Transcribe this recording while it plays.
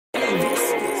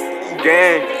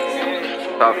Gang.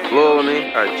 Got Flo with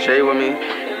me. Got Jay with me.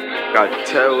 Got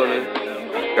Ted with me.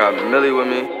 Got Millie with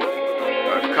me.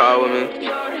 Got Kyle with me.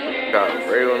 Got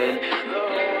Ray with me.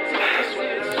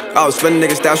 I was spending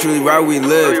niggas that's really where we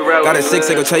live. Got a 6,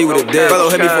 they gon' tell you what it did. Fellow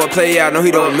hit me for a play, yeah, I know he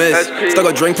don't miss. Stuck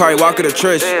a drink, probably walk at the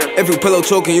church. If you pillow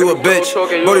talking, you a bitch.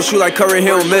 Blow the shoe like Curry,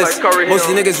 he don't miss. Most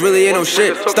of these niggas really ain't no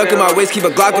shit. Stuck in my waist, keep a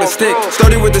Glock with a stick.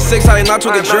 Sturdy with the 6, how they not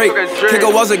talking Drake. Kick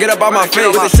a walls and get up on my face.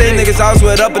 With the same niggas I was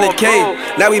with up in the cave.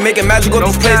 Now we making magic with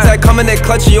these plays that come in that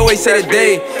clutch, you always say the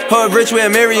day. Hood rich with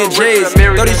Mary and J's.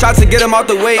 30 shots to get him out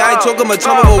the way. I ain't talking much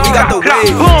trouble, but we got the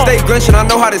wave. Stay grinching, I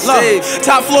know how to save.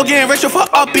 Top floor getting richer for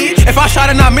upbeat. If I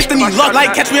shot it, I missed any luck.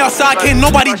 Like catch me outside, can't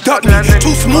nobody duck me.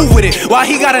 Too smooth with it. Why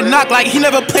he got a knock like he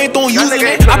never planned on using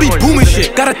it? I be booming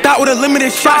shit. Got a thought with a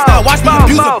limited shots. Now watch me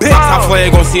abuse a bitch. Top floor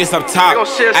ain't gon' see us up top.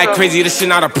 Act crazy, this shit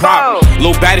not a prop.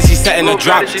 Low baddie, she setting a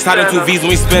drop. Sliding 2 V's when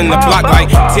we spin the block like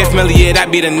TF Melly, yeah,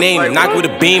 that be the name. Knock with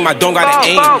a beam, I don't got an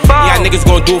aim. Yeah, niggas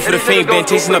gon' do it for the fame. Been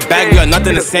chasing the bag, we got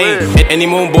nothing the same. Any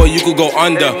moon boy, you could go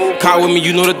under. Caught with me,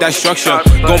 you know that structure.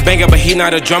 Gon' bang it, but he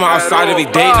not a drummer outside every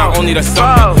day. Not only the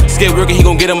summer. Skid working, he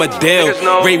gon' get him a deal.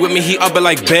 Ray with me, he up it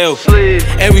like Bill.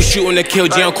 And we shootin' to kill.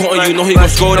 Jay on court, you know he gon'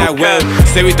 score that well.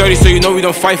 Say we 30, so you know we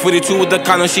don't fight 42 with the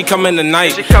condom. She coming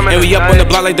tonight. And we up on the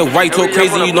block like the white. Talk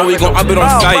crazy, you know we gon' up it on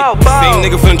sight. Same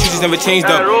nigga from the trenches never changed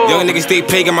up. Young niggas stay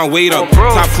paid, got my weight up.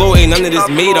 Top floor ain't none of this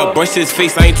made up. Brush his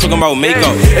face, I ain't talking about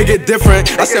makeup. It get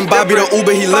different. I send Bobby the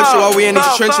Uber, he lives while we in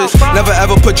these trenches. Never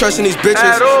ever put trust in these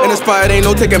bitches. In the spot, it ain't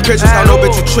no taking pictures. I know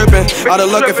bitch you trippin'. Out of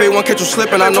luck if they won't catch you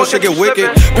slippin'. I know shit get wicked.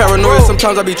 Paranoia,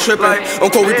 sometimes I be trippin'. On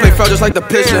court, we play foul just like the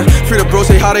pitcher. Free the bros,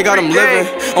 say how they got him living.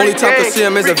 Only time to see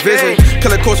him is a visit.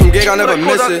 Killer coach from gig, I never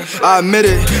miss it. I admit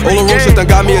it. All the wrong shit done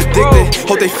got me addicted.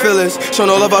 Hope they feel it. Show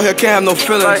no love out here, can't have no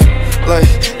feelings. Like,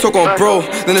 talk on bro,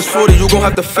 then it's 40, you gon'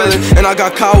 have to feel it. And I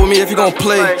got Kyle with me if you gon'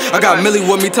 play. I got Millie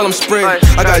with me, tell him spray.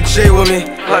 I got Jay with me,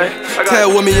 Ted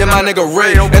with me and my nigga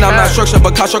Ray. And I'm not structured,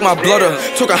 but Kyle struck my blood up.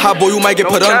 Talking hot boy, you might get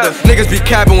put under. Niggas be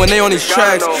capping when they on these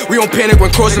tracks. We don't panic when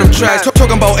crossing them tracks.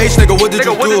 Talking about H, nigga, what did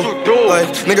you do? Like,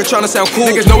 nigga tryna sound cool.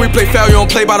 Niggas know we play foul, you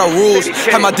don't play by the rules.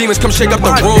 Have my demons come shake up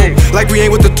the room. Like we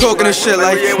ain't with the talking and shit.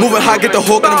 Like, moving high, get the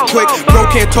hook and him quick.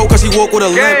 Bro can't talk cause he walk with a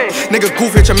limp. Nigga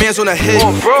goof, hit your mans on the head.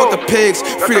 Fuck the pigs,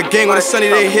 free the gang when it's sunny,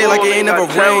 they here like it ain't never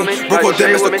rain. Broke on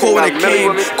them, Mr. Cole when they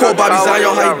came. Call Bobby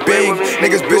Zion, how he bang.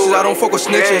 Niggas bitches, I don't fuck with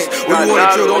snitches. When you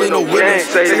wanna drill, don't need no witness.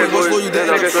 Say we gon' slow you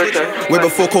down. Way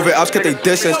before COVID, ops kept they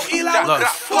distance. Look,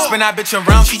 spin that bitch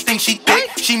around, she think she thick.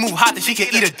 She move hot that she can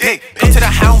eat a dick. Come to the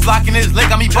hound block in his lick,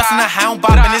 got me bustin' the hound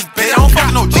bop in this bitch. I don't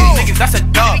fuck no G niggas, that's a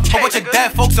dub. Whole bunch of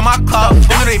dead folks in my club.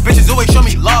 None of they bitches always show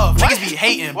me love. Niggas be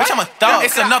hating, bitch, I'm a thug.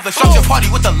 It's another structure party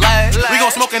with the lad. We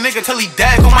gon' smoke a nigga till he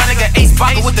dead. Call my nigga Ace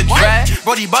Baka with the dread.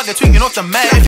 Brody Bugger tweaking off the mag.